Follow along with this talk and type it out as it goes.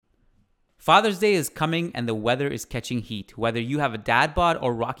Father's Day is coming and the weather is catching heat. Whether you have a dad bod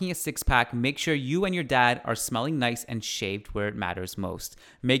or rocking a six-pack, make sure you and your dad are smelling nice and shaved where it matters most.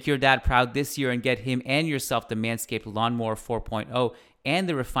 Make your dad proud this year and get him and yourself the Manscaped Lawnmower 4.0 and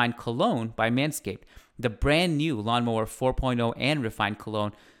the Refined Cologne by Manscaped. The brand new Lawnmower 4.0 and Refined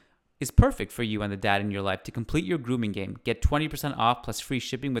Cologne is perfect for you and the dad in your life to complete your grooming game. Get 20% off plus free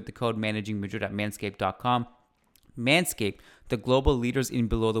shipping with the code ManagingMadrid at manscaped.com. Manscaped, the global leaders in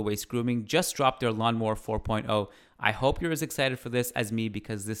below-the-waist grooming, just dropped their Lawnmower 4.0. I hope you're as excited for this as me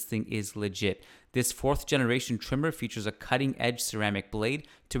because this thing is legit. This fourth-generation trimmer features a cutting-edge ceramic blade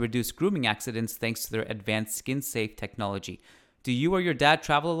to reduce grooming accidents thanks to their advanced skin-safe technology. Do you or your dad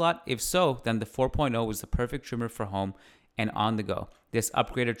travel a lot? If so, then the 4.0 is the perfect trimmer for home and on the go. This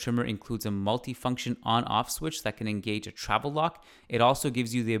upgraded trimmer includes a multifunction on-off switch that can engage a travel lock. It also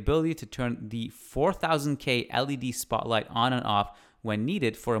gives you the ability to turn the 4000K LED spotlight on and off when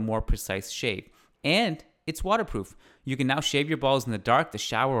needed for a more precise shave. And it's waterproof. You can now shave your balls in the dark, the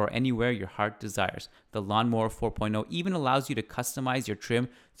shower, or anywhere your heart desires. The Lawnmower 4.0 even allows you to customize your trim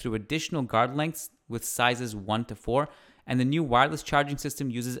through additional guard lengths with sizes 1 to 4. And the new wireless charging system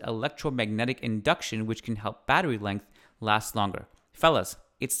uses electromagnetic induction, which can help battery length last longer. Fellas,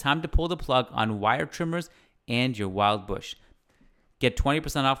 it's time to pull the plug on wire trimmers and your wild bush. Get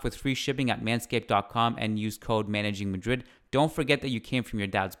 20% off with free shipping at manscaped.com and use code ManagingMadrid. Don't forget that you came from your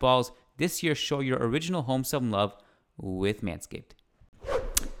dad's balls. This year, show your original home some love with Manscaped.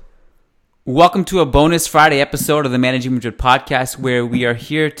 Welcome to a bonus Friday episode of the Managing Madrid podcast, where we are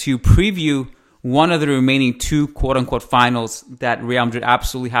here to preview one of the remaining two quote-unquote finals that Real Madrid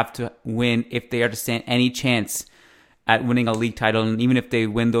absolutely have to win if they are to stand any chance at winning a league title. And even if they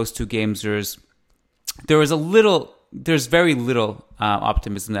win those two games, there's very little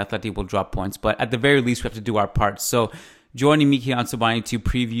optimism that Atleti will drop points. But at the very least, we have to do our part. So joining me here on Sobani to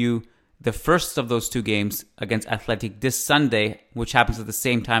preview the first of those two games against Athletic this Sunday, which happens at the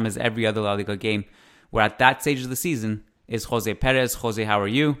same time as every other La Liga game, we're at that stage of the season, is Jose Perez. Jose, how are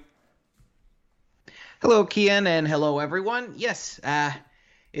you? Hello, Kian, and hello, everyone. Yes,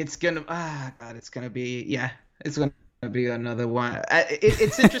 it's gonna be another one.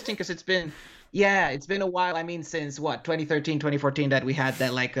 It's interesting because it's been a while. I mean, since 2013, 2014, that we had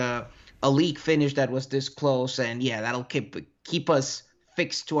that like a league finish that was this close, and yeah, that'll keep us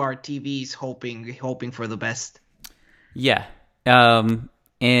fixed to our TVs, hoping for the best. Yeah,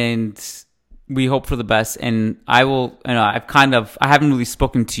 and we hope for the best, and I haven't really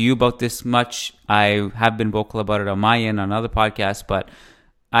spoken to you about this much. I have been vocal about it on my end, on other podcasts, but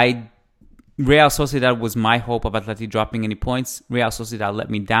Real Sociedad was my hope of Atleti dropping any points. Real Sociedad let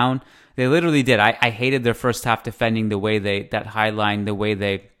me down. They literally did. I hated their first half defending, the way that high line, the way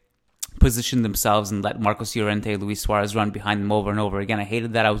they positioned themselves and let Marcos Llorente, Luis Suarez run behind them over and over again. I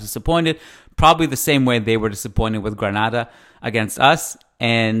hated that. I was disappointed, probably the same way they were disappointed with Granada against us.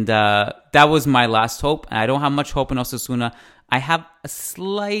 And that was my last hope. And I don't have much hope in Osasuna. I have a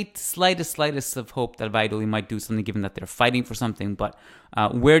slightest of hope that Valladolid might do something, given that they're fighting for something. But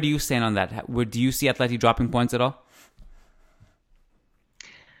where do you stand on that? Do you see Atleti dropping points at all?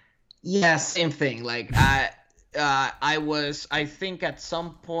 Yeah, same thing. Like I think at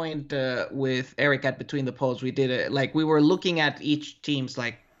some point with Eric at Between the Poles, we did it. Like we were looking at each team's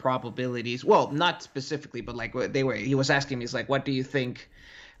like probabilities. Well, not specifically, but like he was asking me, he's like, what do you think?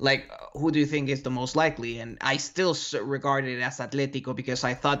 Like, who do you think is the most likely? And I still regarded it as Atletico because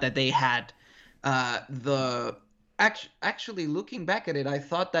I thought that they had actually looking back at it, I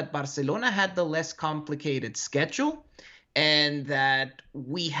thought that Barcelona had the less complicated schedule and that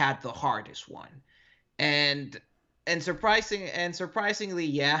we had the hardest one. And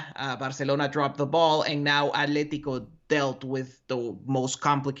surprisingly, Barcelona dropped the ball, and now Atletico dealt with the most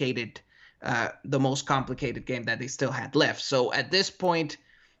complicated game that they still had left. So at this point,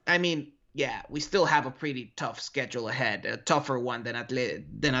 I mean, yeah, we still have a pretty tough schedule ahead, a tougher one than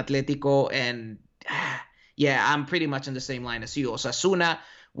Atletico, and yeah, I'm pretty much in the same line as you. Osasuna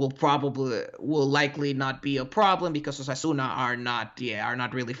will likely not be a problem because Osasuna are not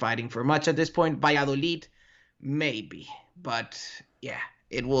really fighting for much at this point. Valladolid, maybe, but yeah,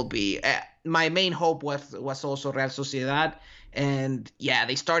 it will be. My main hope was also Real Sociedad, and yeah,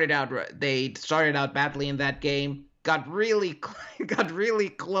 they started out badly in that game. Got really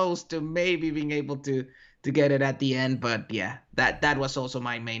close to maybe being able to get it at the end, but yeah, that was also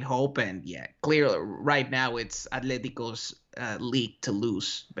my main hope, and yeah, clearly right now it's Atletico's league to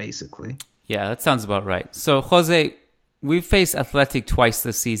lose, basically. Yeah, that sounds about right. So Jose, we've faced Athletic twice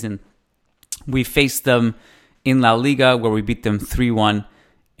this season. We faced them in La Liga where we beat them 3-1,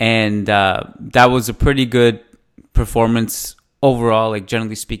 and that was a pretty good performance overall, like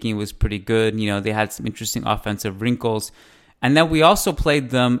generally speaking, it was pretty good. You know, they had some interesting offensive wrinkles. And then we also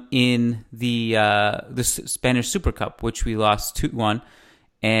played them in the Spanish Super Cup, which we lost 2-1.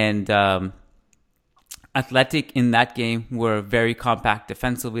 And Athletic in that game were very compact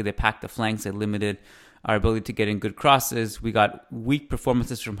defensively. They packed the flanks. They limited our ability to get in good crosses. We got weak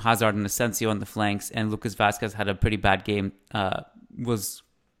performances from Hazard and Asensio on the flanks, and Lucas Vazquez had a pretty bad game. Was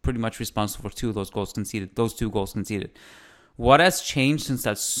pretty much responsible for those two goals conceded. What has changed since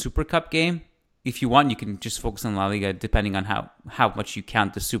that Super Cup game? If you want, you can just focus on La Liga, depending on how much you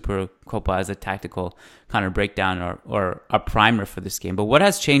count the Super Copa as a tactical kind of breakdown or a primer for this game. But what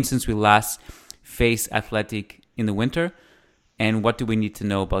has changed since we last faced Athletic in the winter, and what do we need to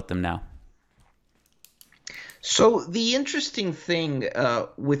know about them now? So the interesting thing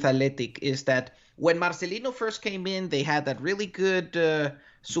with Athletic is that when Marcelino first came in, they had that really good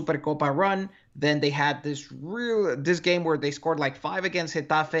Supercopa run. Then they had this game where they scored like 5 against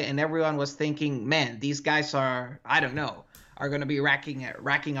Getafe, and everyone was thinking, man, these guys are going to be racking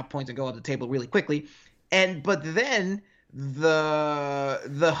up points and go on the table really quickly. But then the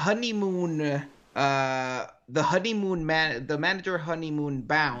manager honeymoon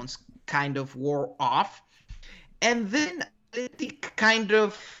bounce kind of wore off. And then Athletic kind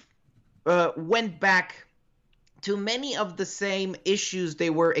of went back to many of the same issues they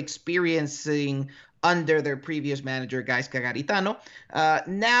were experiencing under their previous manager, Gaizka Garitano.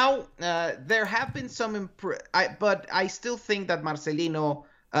 Now, there have been some but I still think that Marcelino,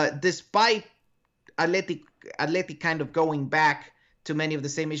 despite Athletic kind of going back to many of the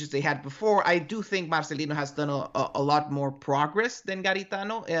same issues they had before, I do think Marcelino has done a lot more progress than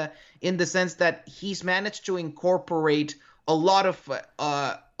Garitano, in the sense that he's managed to incorporate a lot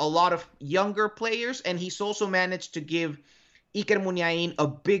of younger players, and he's also managed to give Iker Muniain a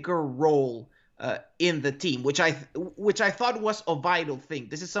bigger role in the team, which I thought was a vital thing.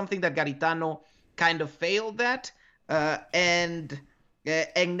 This is something that Garitano kind of failed at, and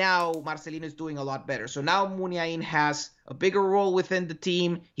now Marcelino is doing a lot better. So now Muniain has a bigger role within the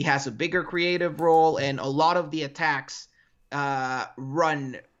team. He has a bigger creative role, and a lot of the attacks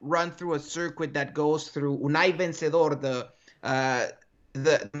run through a circuit that goes through Unai Vencedor, the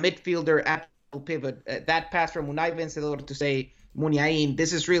midfielder at pivot. That pass from Unai Vencedor to say Muniain,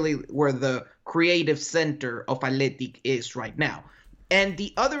 this is really where the creative center of Athletic is right now. And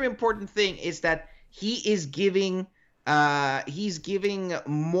the other important thing is that he is giving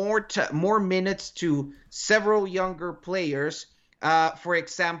more minutes to several younger players. For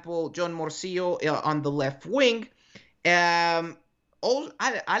example, John Morcillo on the left wing, Alex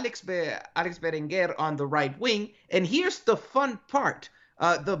Berenguer on the right wing. And here's the fun part.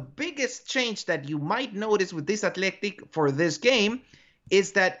 The biggest change that you might notice with this Athletic for this game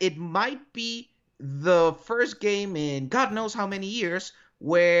is that it might be the first game in God knows how many years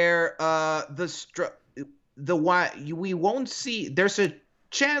where we won't see. There's a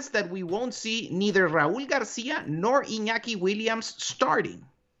chance that we won't see neither Raúl García nor Iñaki Williams starting.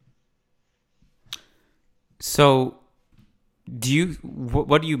 So,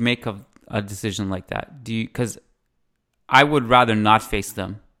 what do you make of a decision like that? Because I would rather not face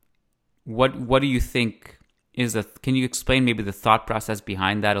them. What do you think can you explain maybe the thought process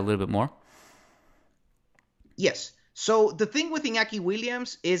behind that a little bit more? Yes. So the thing with Iñaki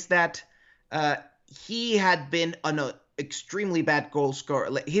Williams is that he had been an extremely bad goal scorer.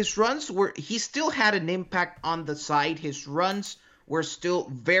 His runs he still had an impact on the side. His runs were still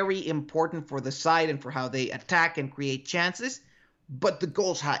very important for the side and for how they attack and create chances, but the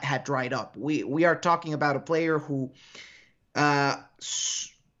goals had dried up. We are talking about a player who hadn't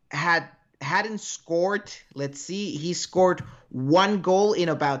scored. Let's see, he scored 1 goal in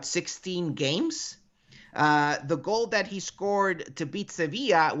about 16 games. The goal that he scored to beat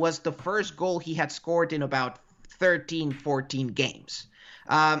Sevilla was the first goal he had scored in about 13, 14 games.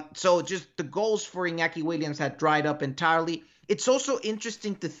 So just the goals for Iñaki Williams had dried up entirely. It's also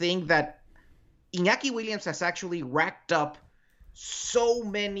interesting to think that Iñaki Williams has actually racked up so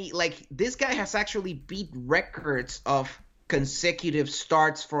many, this guy has actually beat records of consecutive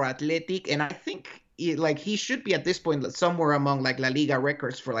starts for Athletic, and I think he should be at this point somewhere among La Liga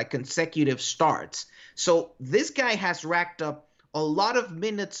records for consecutive starts. So this guy has racked up a lot of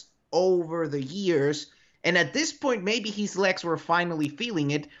minutes over the years, and at this point maybe his legs were finally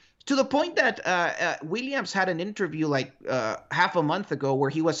feeling it, to the point that Williams had an interview half a month ago where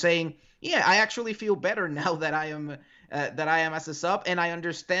he was saying, yeah, I actually feel better now that I am as a sub, and I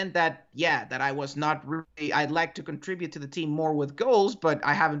understand that I was not really, I'd like to contribute to the team more with goals, but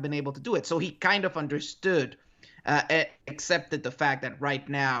I haven't been able to do it. So he kind of understood, accepted the fact that right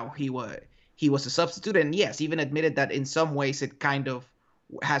now he was a substitute. And yes, even admitted that in some ways it kind of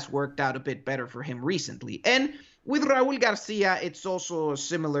has worked out a bit better for him recently. And with Raul Garcia, it's also a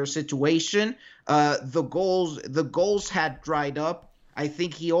similar situation. The goals had dried up. I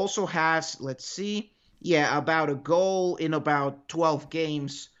think he also has, let's see, yeah, about a goal in about 12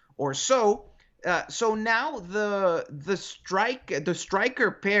 games or so. So now the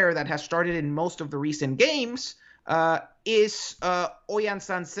striker pair that has started in most of the recent games is Oyan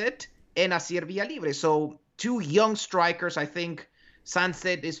Sanset and Asier Villalibre. So two young strikers. I think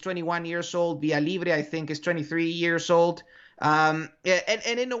Sanset is 21 years old. Villalibre, I think, is 23 years old. And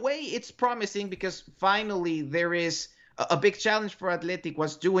in a way, it's promising because finally there is a big challenge for Athletic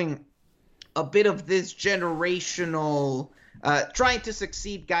was doing a bit of this generational, trying to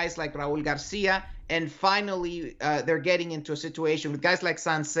succeed guys like Raul Garcia. And finally, they're getting into a situation with guys like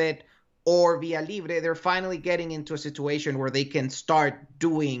Sanset or Villalibre. They're finally getting into a situation where they can start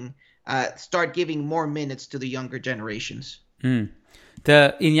giving more minutes to the younger generations.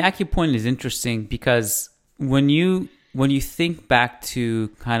 The Iñaki point is interesting because when you think back to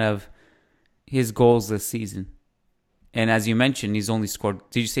kind of his goals this season, and as you mentioned, he's only scored,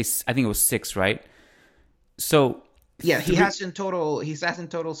 did you say, I think it was 6, right? So yeah, he has in total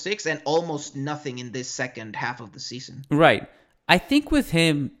 6 and almost nothing in this second half of the season. Right. I think with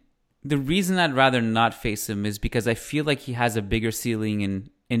him, the reason I'd rather not face him is because I feel like he has a bigger ceiling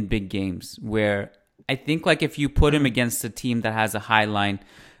in big games, where I think like if you put him against a team that has a high line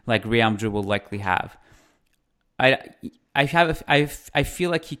like Real Madrid will likely have, I feel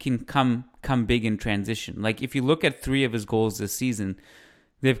like he can come big in transition. Like if you look at 3 of his goals this season,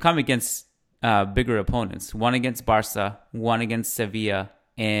 they've come against bigger opponents. 1 against Barca, 1 against Sevilla,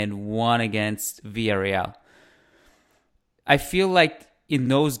 and 1 against Villarreal. I feel like in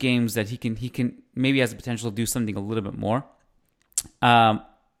those games that he can maybe has the potential to do something a little bit more.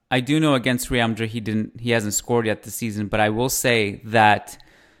 I do know against Real Madrid he hasn't scored yet this season, but I will say that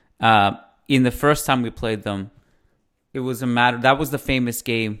in the first time we played them, it was that was the famous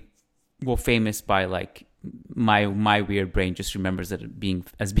game. Well, famous by like my weird brain just remembers it being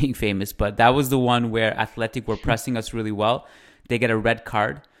famous, but that was the one where Athletic were pressing us really well. They get a red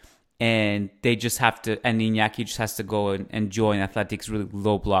card, and they just have to, and Iñaki just has to go and join Athletic's really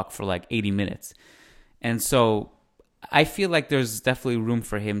low block for like 80 minutes. And so I feel like there's definitely room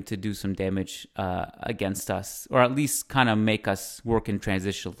for him to do some damage against us, or at least kind of make us work in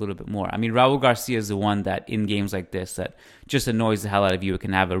transition a little bit more. I mean, Raul Garcia is the one that in games like this that just annoys the hell out of you. It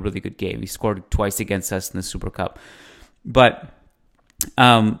can have a really good game. He scored twice against us in the Super Cup. But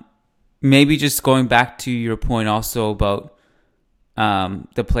maybe just going back to your point also about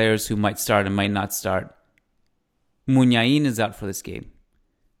the players who might start and might not start. Muniain is out for this game.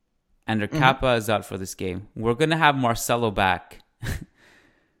 Ander Kappa is out for this game. We're going to have Marcelo back.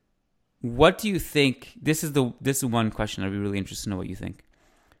 What do you think? This is one question I'd be really interested to know what you think.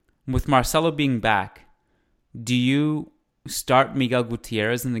 With Marcelo being back, do you start Miguel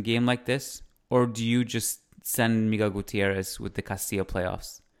Gutierrez in a game like this? Or do you just send Miguel Gutierrez with the Castilla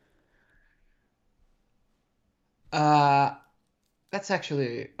playoffs? That's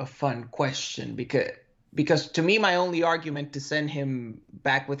actually a fun question because to me, my only argument to send him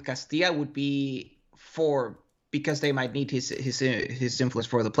back with Castilla would be because they might need his influence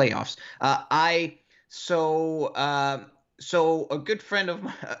for the playoffs. So a good friend of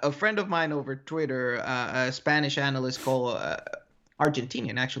mine over Twitter, a Spanish analyst called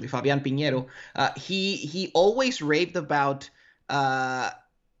Argentinian actually, Fabian Piñero. He always raved about Miguel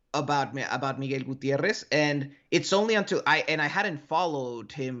Gutierrez, and it's only until I hadn't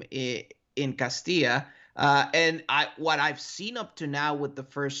followed him in Castilla. And what I've seen up to now with the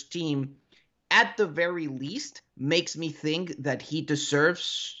first team, at the very least, makes me think that he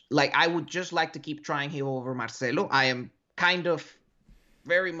deserves, like, I would just like to keep trying him over Marcelo. I am kind of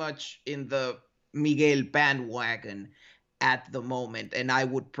very much in the Miguel bandwagon at the moment, and I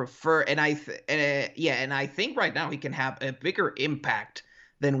would prefer, and I think right now he can have a bigger impact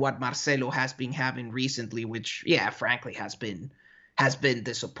than what Marcelo has been having recently, which, frankly, has been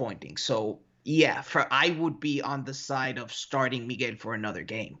disappointing. So, I would be on the side of starting Miguel for another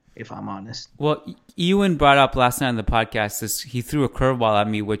game, if I'm honest. Well, Ewan brought up last night on the podcast, he threw a curveball at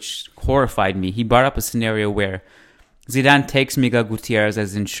me, which horrified me. He brought up a scenario where Zidane takes Miguel Gutierrez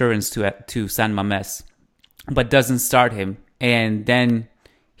as insurance to San Mamés, but doesn't start him, and then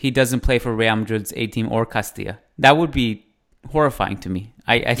he doesn't play for Real Madrid's A team or Castilla. That would be horrifying to me.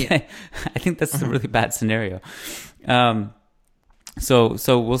 I think that's a really bad scenario. So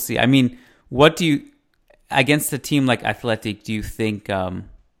we'll see. I mean, what do you, against a team like Athletic, do you think, do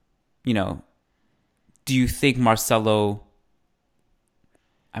you think Marcelo,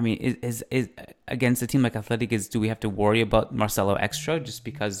 I mean, is against a team like Athletic, do we have to worry about Marcelo extra just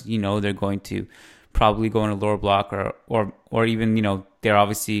because they're going to probably go in a lower block or even they're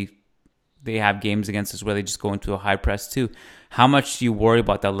obviously they have games against us where they just go into a high press too. How much do you worry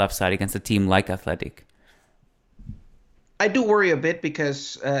about that left side against a team like Athletic? I do worry a bit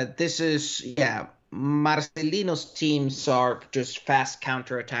because this is, Marcelino's teams are just fast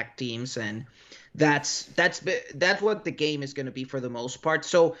counterattack teams, and that's what the game is going to be for the most part.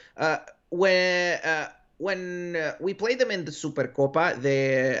 So when we played them in the Supercopa,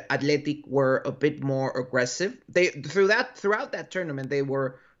 the Athletic were a bit more aggressive. Throughout that tournament, they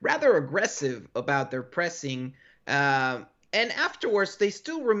were rather aggressive about their pressing, and afterwards they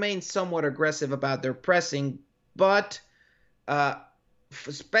still remained somewhat aggressive about their pressing, but uh,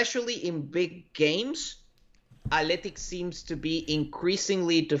 especially in big games, Athletic seems to be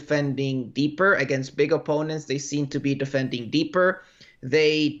increasingly defending deeper against big opponents. They seem to be defending deeper.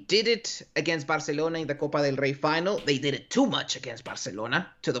 They did it against Barcelona in the Copa del Rey final. They did it too much against Barcelona,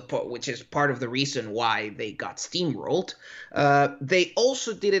 to the point, which is part of the reason why they got steamrolled. They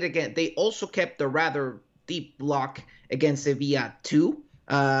also did it again. They also kept a rather deep block against Sevilla too,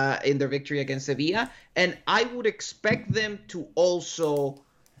 in their victory against Sevilla. And I would expect them to also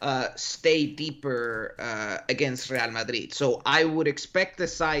stay deeper against Real Madrid. So I would expect the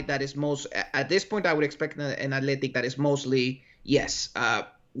side that is most, at this point, I would expect an Athletic that is mostly, yes,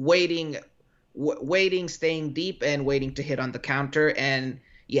 waiting, staying deep and waiting to hit on the counter. And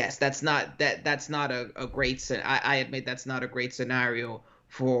yes, that's not a great, I admit that's not a great scenario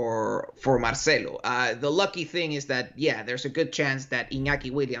for Marcelo. The lucky thing is that, there's a good chance that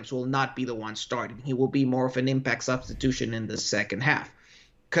Iñaki Williams will not be the one starting. He will be more of an impact substitution in the second half,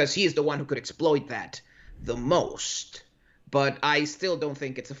 because he is the one who could exploit that the most. But I still don't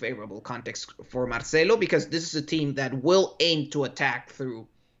think it's a favorable context for Marcelo, because this is a team that will aim to attack through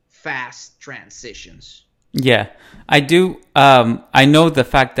fast transitions. Yeah, I do. I know the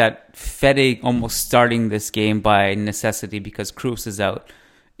fact that Fede almost starting this game by necessity because Cruz is out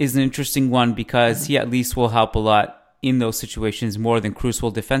is an interesting one, because he at least will help a lot in those situations more than Cruz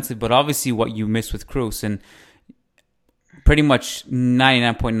will defensive. But obviously what you miss with Cruz, and pretty much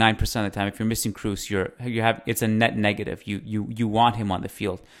 99.9% of the time, if you're missing Cruz, it's a net negative. You want him on the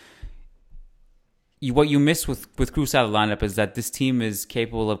field. What you miss with Cruz out of the lineup is that this team is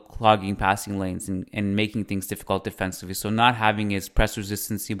capable of clogging passing lanes and making things difficult defensively. So not having his press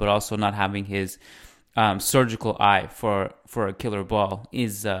resistancy, but also not having his surgical eye for a killer ball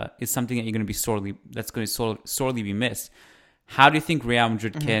is something that you're going to sorely be missed. How do you think Real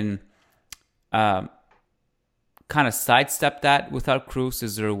Madrid can kind of sidestep that without Cruz?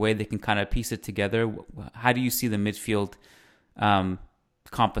 Is there a way they can kind of piece it together? How do you see the midfield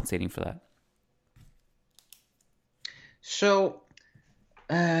compensating for that? So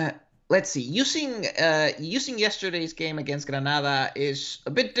let's see. Using yesterday's game against Granada is a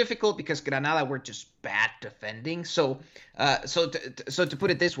bit difficult because Granada were just bad defending. So to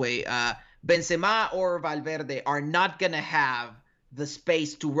put it this way, Benzema or Valverde are not gonna have the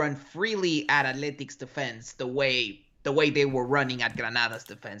space to run freely at Atletic's defense the way they were running at Granada's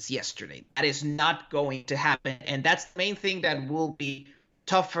defense yesterday. That is not going to happen, and that's the main thing that will be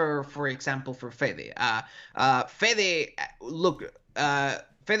tougher, for example, for Fede. Fede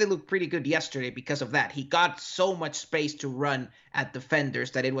looked pretty good yesterday because of that. He got so much space to run at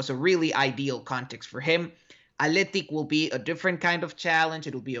defenders that it was a really ideal context for him. Athletic will be a different kind of challenge.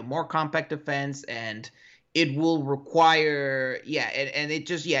 It will be a more compact defense, and it will require, it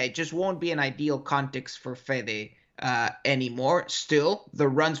just won't be an ideal context for Fede anymore. Still, the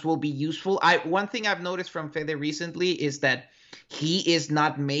runs will be useful. One thing I've noticed from Fede recently is that he is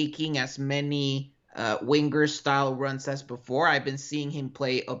not making as many winger style runs as before. I've been seeing him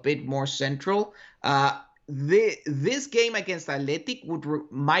play a bit more central. This game against Athletic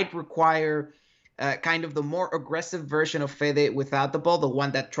might require kind of the more aggressive version of Fede without the ball, the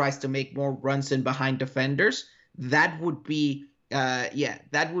one that tries to make more runs in behind defenders. That would be that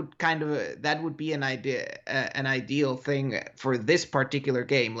would be an ideal thing for this particular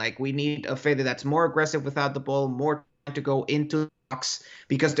game. Like, we need a Fede that's more aggressive without the ball, more to go into the box,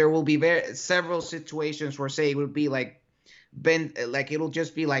 because there will be several situations where, say, it would be like it'll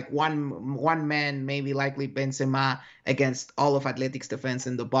just be like one man, maybe likely Benzema, against all of Atletic's defense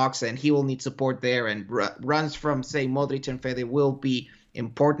in the box, and he will need support there, and runs from, say, Modric and Fede will be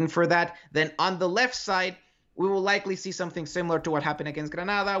important for that. Then on the left side, we will likely see something similar to what happened against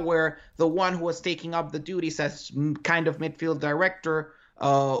Granada, where the one who was taking up the duties as kind of midfield director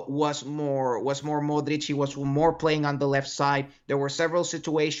was more Modric. He was more playing on the left side. There were several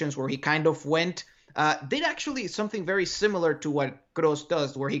situations where he kind of went did actually something very similar to what Kroos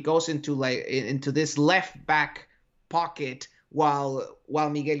does, where he goes into this left back pocket while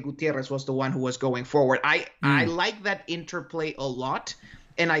Miguel Gutierrez was the one who was going forward. I Mm. like that interplay a lot,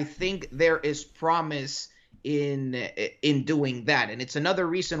 and I think there is promise in doing that, and it's another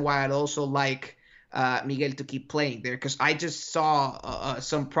reason why I'd also like Miguel to keep playing there, because I just saw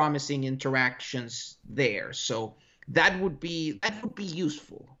some promising interactions there. So that would be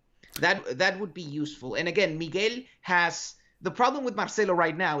useful. That would be useful. And again, Miguel has the problem with Marcelo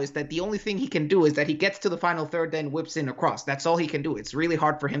right now is that the only thing he can do is that he gets to the final third, then whips in across. That's all he can do. It's really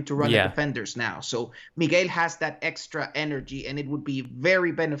hard for him to run at Yeah. defenders now. So Miguel has that extra energy, and it would be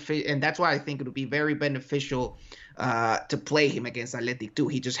very beneficial. And that's why I think it would be very beneficial to play him against Athletic too.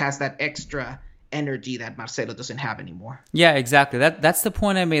 He just has that extra energy that Marcelo doesn't have anymore. Yeah, exactly. That's the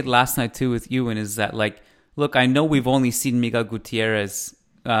point I made last night too with you, and is that like, look, I know we've only seen Miguel Gutierrez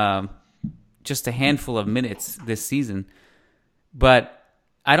um, just a handful of minutes this season, but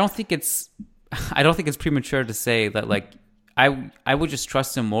I don't think it's I don't think it's premature to say that like I would just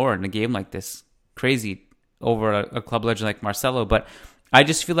trust him more in a game like this. Crazy over a club legend like Marcelo, but I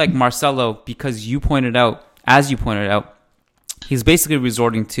just feel like Marcelo, because as you pointed out, he's basically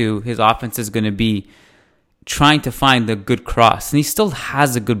resorting to his offense is going to be trying to find the good cross, and he still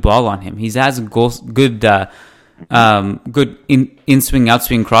has a good ball on him. He has a good in swing, out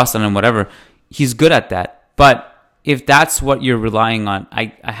swing cross on him, whatever. He's good at that. But if that's what you're relying on,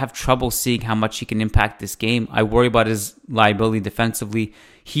 I have trouble seeing how much he can impact this game. I worry about his liability defensively.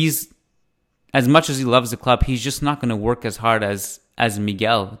 He's, as much as he loves the club, he's just not going to work as hard as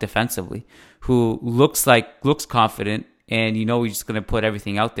Miguel defensively, who looks confident, and he's just going to put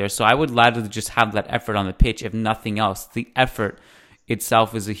everything out there. So I would rather just have that effort on the pitch, if nothing else. The effort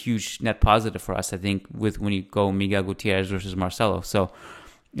itself is a huge net positive for us, I think, with when you go Miguel Gutierrez versus Marcelo. So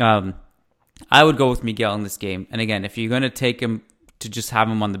I would go with Miguel in this game. And again, if you're going to take him, to just have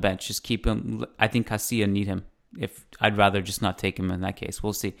him on the bench, just keep him. I think Castilla need him. If I'd rather just not take him in that case.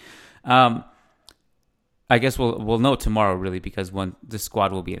 We'll see. I guess we'll know tomorrow, really, because when the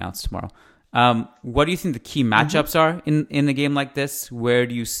squad will be announced tomorrow. What do you think the key matchups are in a game like this? Where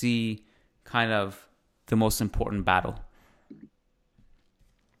do you see kind of the most important battle?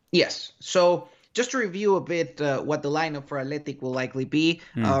 Yes. So just to review a bit what the lineup for Athletic will likely be.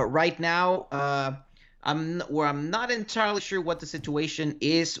 Right now, I'm not entirely sure what the situation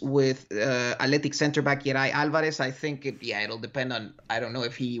is with Athletic center back Yeray Alvarez. I think it'll depend on, I don't know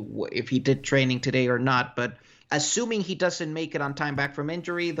if he did training today or not, but assuming he doesn't make it on time back from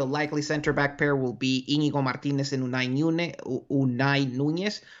injury, the likely center back pair will be Íñigo Martínez and Unai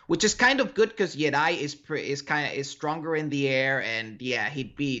Núñez, which is kind of good because Yeray is stronger in the air, and yeah,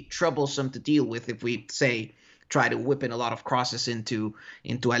 he'd be troublesome to deal with if we say try to whip in a lot of crosses into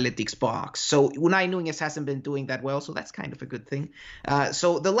Atletic's box. So Unai Núñez hasn't been doing that well, so that's kind of a good thing.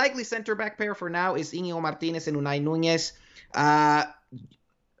 So the likely center back pair for now is Íñigo Martínez and Unai Núñez.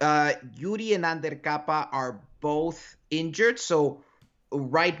 Yuri and Ander Capa are both injured, so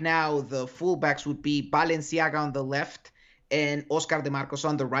right now the fullbacks would be Balenciaga on the left and Oscar De Marcos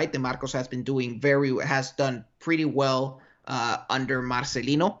on the right. De Marcos has done pretty well under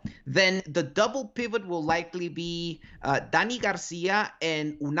Marcelino. Then the double pivot will likely be Dani Garcia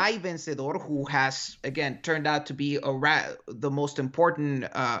and Unai Vencedor, who has again turned out to be the most important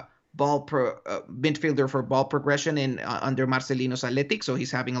midfielder for ball progression under Marcelino's Athletic, so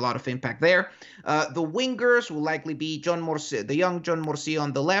he's having a lot of impact there. The wingers will likely be the young John Morsi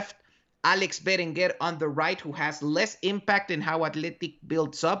on the left, Alex Berenguer on the right, who has less impact in how Athletic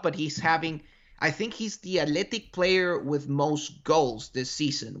builds up, but I think he's the Athletic player with most goals this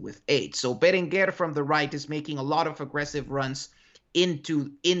season with 8. So Berenguer from the right is making a lot of aggressive runs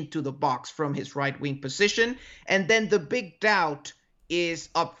into the box from his right wing position. And then the big doubt is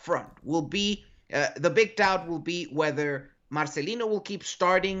up front. The big doubt will be whether Marcelino will keep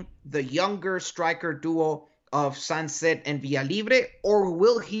starting the younger striker duo of Sunset and Villalibre, or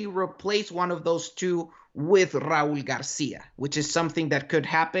will he replace one of those two with Raul Garcia, which is something that could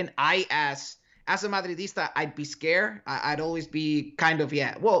happen. As a Madridista, I'd be scared. I'd always be kind of,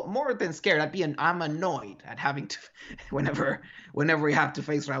 more than scared. I'm annoyed at having to, whenever we have to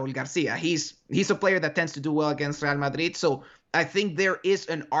face Raul Garcia. He's a player that tends to do well against Real Madrid, so I think there is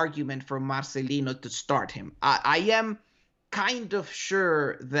an argument for Marcelino to start him. I am kind of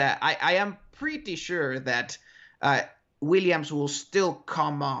sure that, I am pretty sure that Williams will still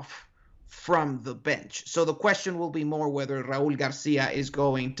come off from the bench. So the question will be more whether Raul Garcia is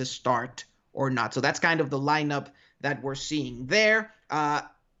going to start or not. So that's kind of the lineup that we're seeing there.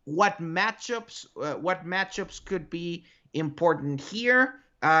 What matchups could be important here?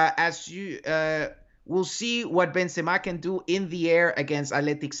 we'll see what Benzema can do in the air against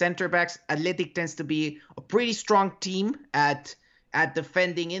Athletic center backs. Athletic tends to be a pretty strong team at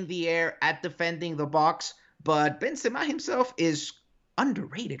defending in the air, at defending the box, but Benzema himself is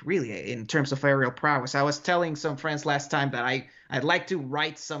underrated, really, in terms of aerial prowess. I was telling some friends last time that I'd like to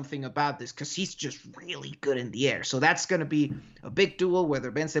write something about this because he's just really good in the air. So that's going to be a big duel,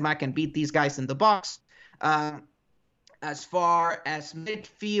 whether Benzema can beat these guys in the box. As far as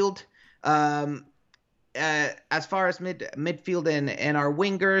midfield, midfield and our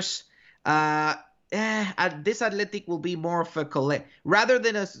wingers, this Athletic will be more of a collect rather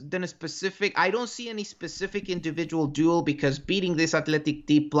than a specific. I don't see any specific individual duel because beating this Athletic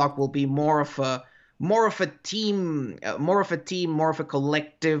deep block will be more of a team, more of a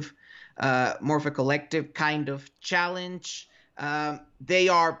collective kind of challenge. They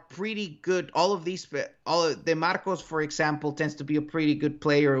are pretty good. All of De Marcos, for example, tends to be a pretty good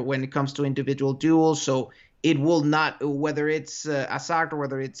player when it comes to individual duels. So it will not, whether it's Hazard or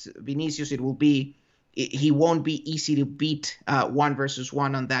whether it's Vinicius, he won't be easy to beat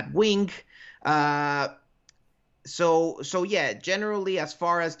 1v1 on that wing. So yeah, generally, as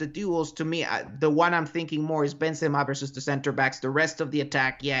far as the duels, to me, the one I'm thinking more is Benzema versus the center backs. The rest of the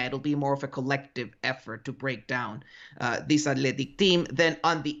attack, yeah, it'll be more of a collective effort to break down this Athletic team. Then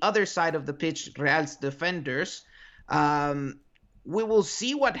on the other side of the pitch, Real's defenders, we will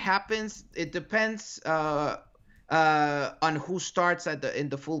see what happens. It depends on who starts in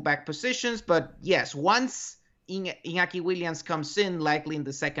the fullback positions. But yes, once Iñaki Williams comes in, likely in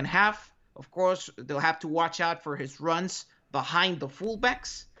the second half, of course, they'll have to watch out for his runs behind the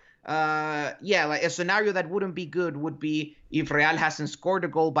fullbacks. Like a scenario that wouldn't be good would be if Real hasn't scored a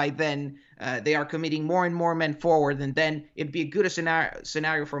goal by then. They are committing more and more men forward, and then it'd be a good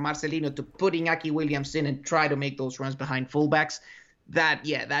scenario for Marcelino to put Iñaki Williams in and try to make those runs behind fullbacks. That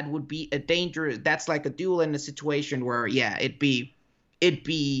would be a danger. That's like a duel in a situation where, it'd be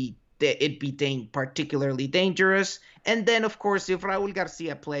particularly dangerous. And then, of course, if Raul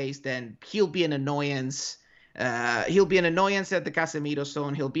Garcia plays, then he'll be an annoyance. He'll be an annoyance at the Casemiro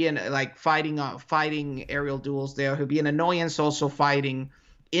zone. He'll be fighting aerial duels there. He'll be an annoyance also fighting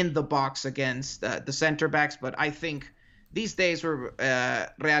in the box against the center backs. But I think these days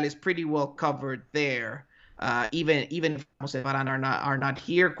Real is pretty well covered there. Even if Ramos and Varane are not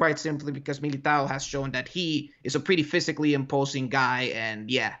here, quite simply because Militao has shown that he is a pretty physically imposing guy,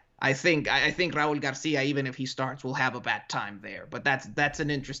 and I think Raul Garcia, even if he starts, will have a bad time there. But that's an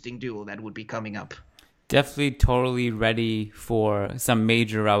interesting duel that would be coming up. Definitely totally ready for some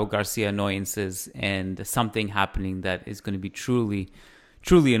major Raul Garcia annoyances and something happening that is going to be truly,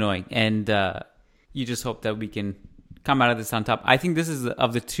 truly annoying. And you just hope that we can come out of this on top. I think this is,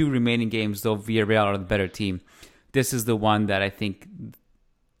 of the two remaining games, though Villarreal are the better team, this is the one that I think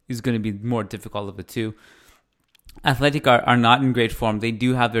is going to be more difficult of the two. Athletic are not in great form. They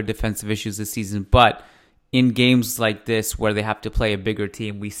do have their defensive issues this season, but in games like this where they have to play a bigger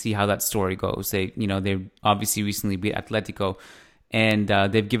team, we see how that story goes. They obviously recently beat Atletico, and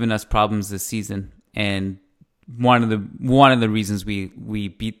they've given us problems this season. And one of the reasons we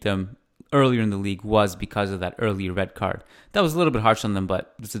beat them earlier in the league was because of that early red card. That was a little bit harsh on them,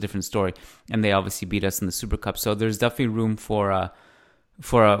 but it's a different story. And they obviously beat us in the Super Cup. So there's definitely room for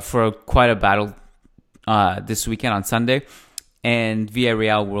quite a battle this weekend on Sunday. And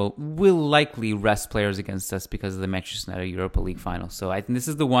Villarreal will likely rest players against us because of the Manchester United Europa League final. So I think this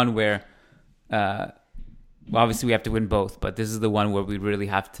is the one where, obviously we have to win both, but this is the one where we really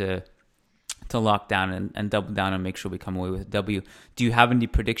have to lock down and double down and make sure we come away with a W. Do you have any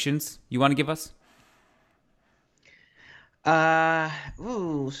predictions you want to give us?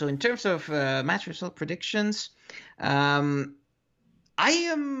 So in terms of match result predictions, I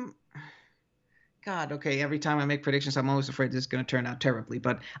am... God, okay, every time I make predictions, I'm always afraid this is going to turn out terribly.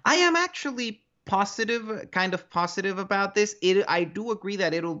 But I am actually kind of positive about this. I do agree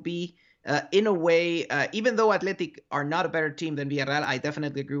that it'll be, in a way, even though Athletic are not a better team than Villarreal, I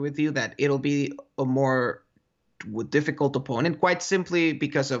definitely agree with you that it'll be a more difficult opponent, quite simply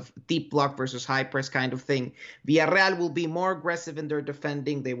because of deep block versus high press kind of thing. Villarreal will be more aggressive in their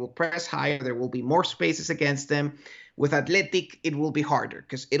defending. They will press higher. There will be more spaces against them. With Athletic, it will be harder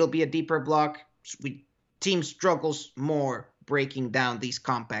because it'll be a deeper block. Team struggles more breaking down these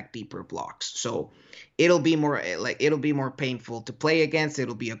compact deeper blocks, so it'll be more painful to play against.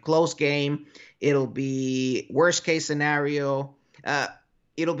 It'll be a close game. It'll be worst case scenario. I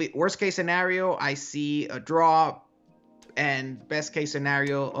see a draw, and best case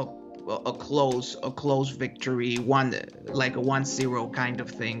scenario a close victory, like a 1-0 kind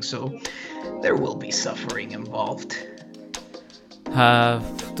of thing. So there will be suffering involved.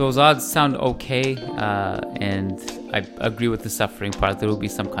 Those odds sound okay, and I agree with the suffering part. There will be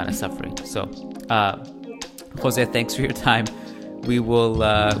some kind of suffering. So, Jose, thanks for your time. We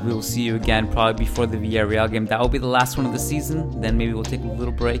will see you again probably before the Villarreal game. That will be the last one of the season. Then maybe we'll take a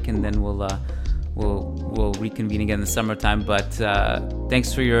little break, and then we'll reconvene again in the summertime. But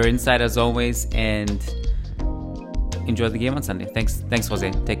thanks for your insight as always, and enjoy the game on Sunday. Thanks,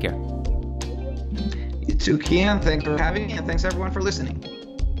 Jose. Take care. You too, Kian. Thanks for having me, and thanks everyone for listening.